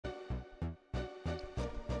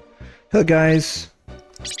Hello guys,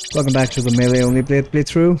 welcome back to the melee only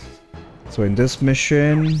playthrough. So in this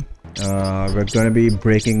mission, we're gonna be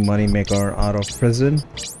breaking Moneymaker out of prison.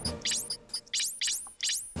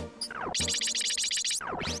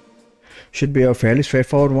 Should be a fairly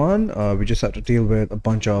straightforward one. We just have to deal with a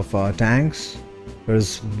bunch of tanks.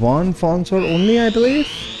 There's one fallen sword only, I believe,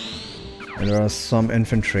 and there are some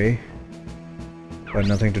infantry, but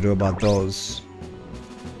nothing to do about those.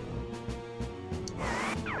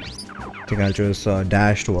 I think I'll just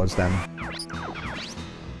dash towards them.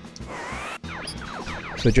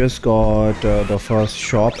 So just got the first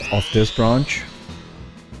shop of this branch.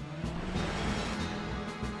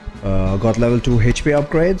 Got level 2 HP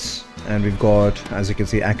upgrades, and we've got, as you can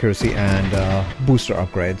see, accuracy and booster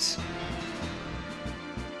upgrades.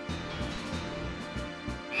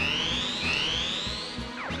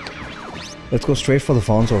 Let's go straight for the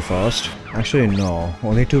fallen sword first. Actually no,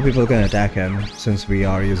 only 2 people can attack him since we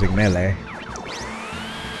are using melee.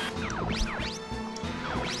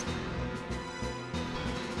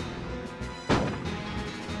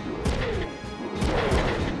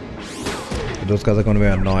 Those guys are going to be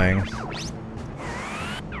annoying.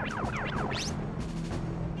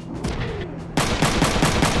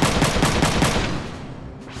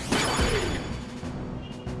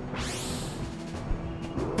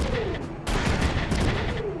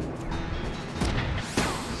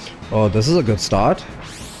 Oh, this is a good start.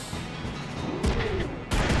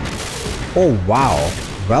 Oh wow,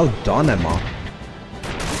 well done, Emma.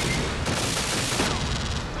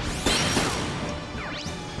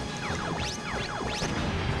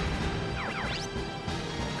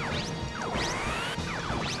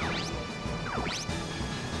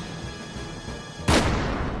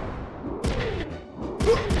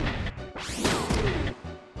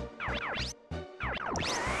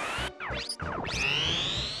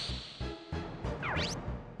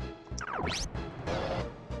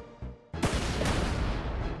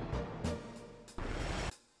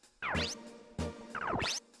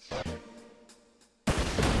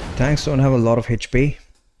 Tanks don't have a lot of HP.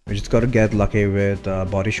 We just gotta get lucky with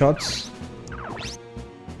body shots.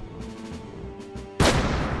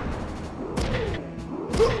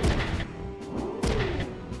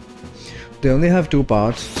 They only have 2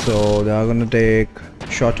 parts, so they are gonna take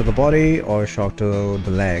shot to the body or shot to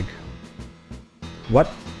the leg. What?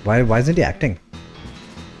 Why isn't he acting?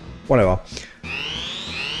 Whatever.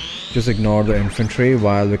 Just ignore the infantry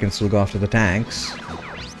while we can still go after the tanks.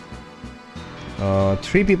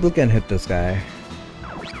 3 people can hit this guy.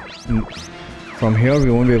 From here we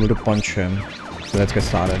won't be able to punch him, so let's get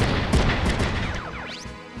started.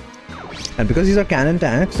 And because these are cannon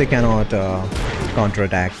tanks, they cannot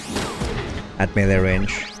counter-attack at melee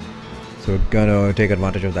range, so we're gonna take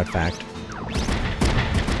advantage of that fact.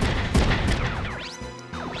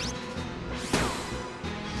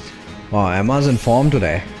 Wow, Emma's in form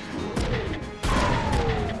today.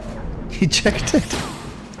 He checked it.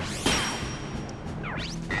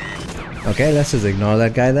 Okay, let's just ignore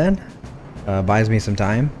that guy then. Buys me some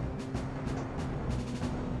time.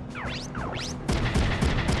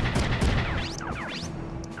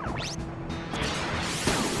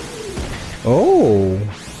 Oh!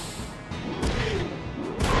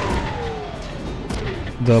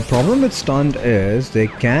 The problem with stunned is they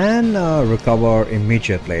can recover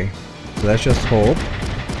immediately. So let's just hope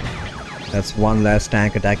that's one less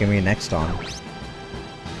tank attacking me next turn.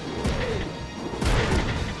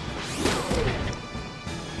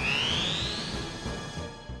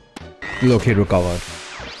 Look, he recovered.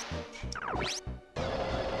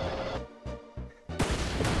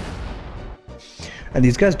 And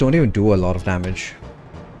these guys don't even do a lot of damage.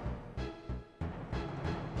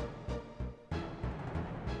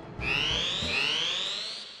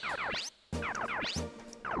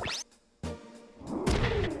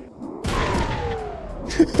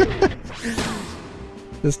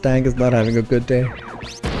 This tank is not having a good day.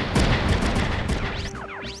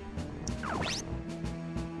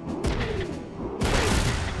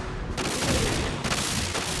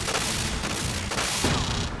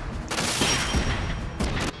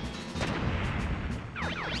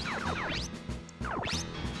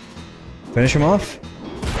 Finish him off?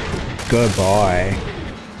 Good boy.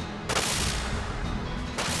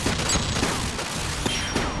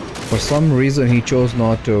 For some reason he chose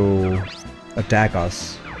not to attack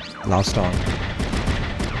us last time.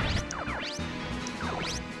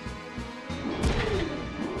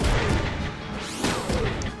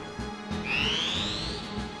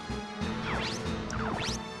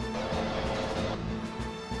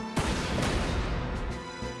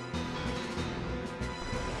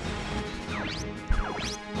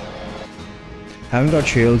 Haven't got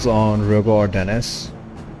shields on Ryogo or Dennis,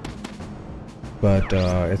 but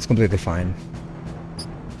it's completely fine.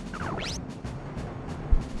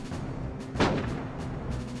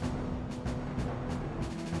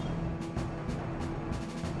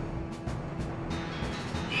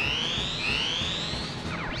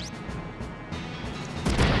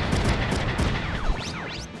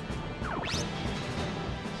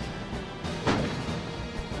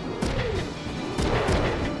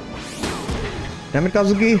 Damn it,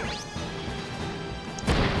 Kazuki!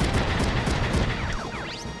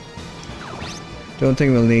 Don't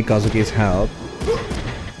think we'll need Kazuki's help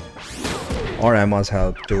or Emma's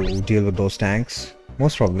help to deal with those tanks.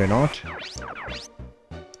 Most probably not.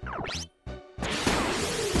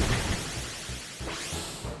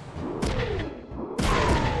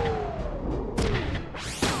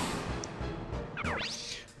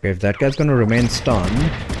 Okay, if that guy's gonna remain stunned,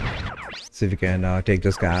 let's see if we can take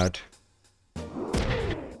this guy out.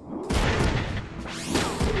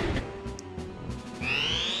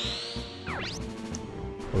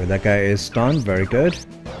 Okay, that guy is stunned, very good.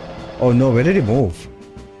 Oh no, where did he move?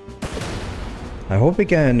 I hope we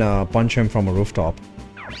can punch him from a rooftop.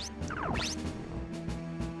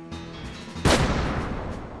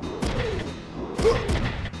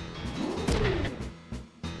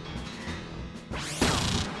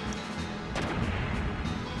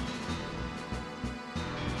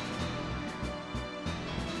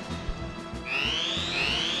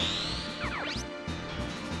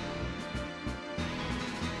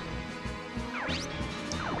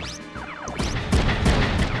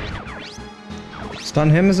 Stun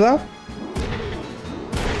him as well?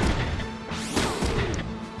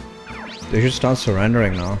 They should start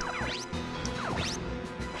surrendering now.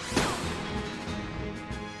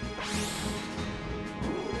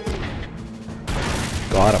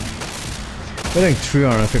 Got him. We're doing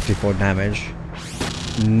 354 damage.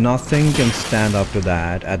 Nothing can stand up to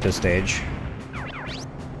that at this stage.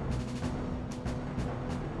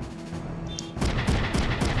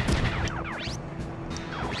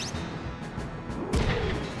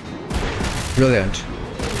 Brilliant.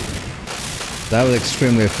 That was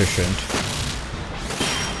extremely efficient.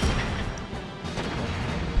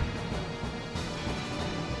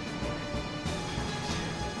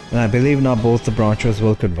 And I believe now both the branches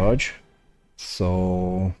will converge.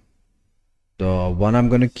 So the one I'm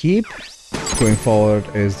going to keep going forward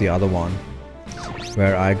is the other one,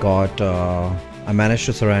 where I managed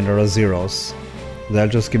to surrender a zeros.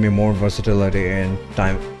 That'll just give me more versatility in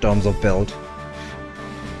terms of build.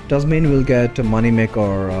 Does mean we'll get a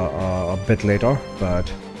moneymaker a bit later,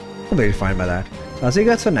 but completely fine by that. So I'll see you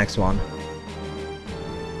guys for the next one.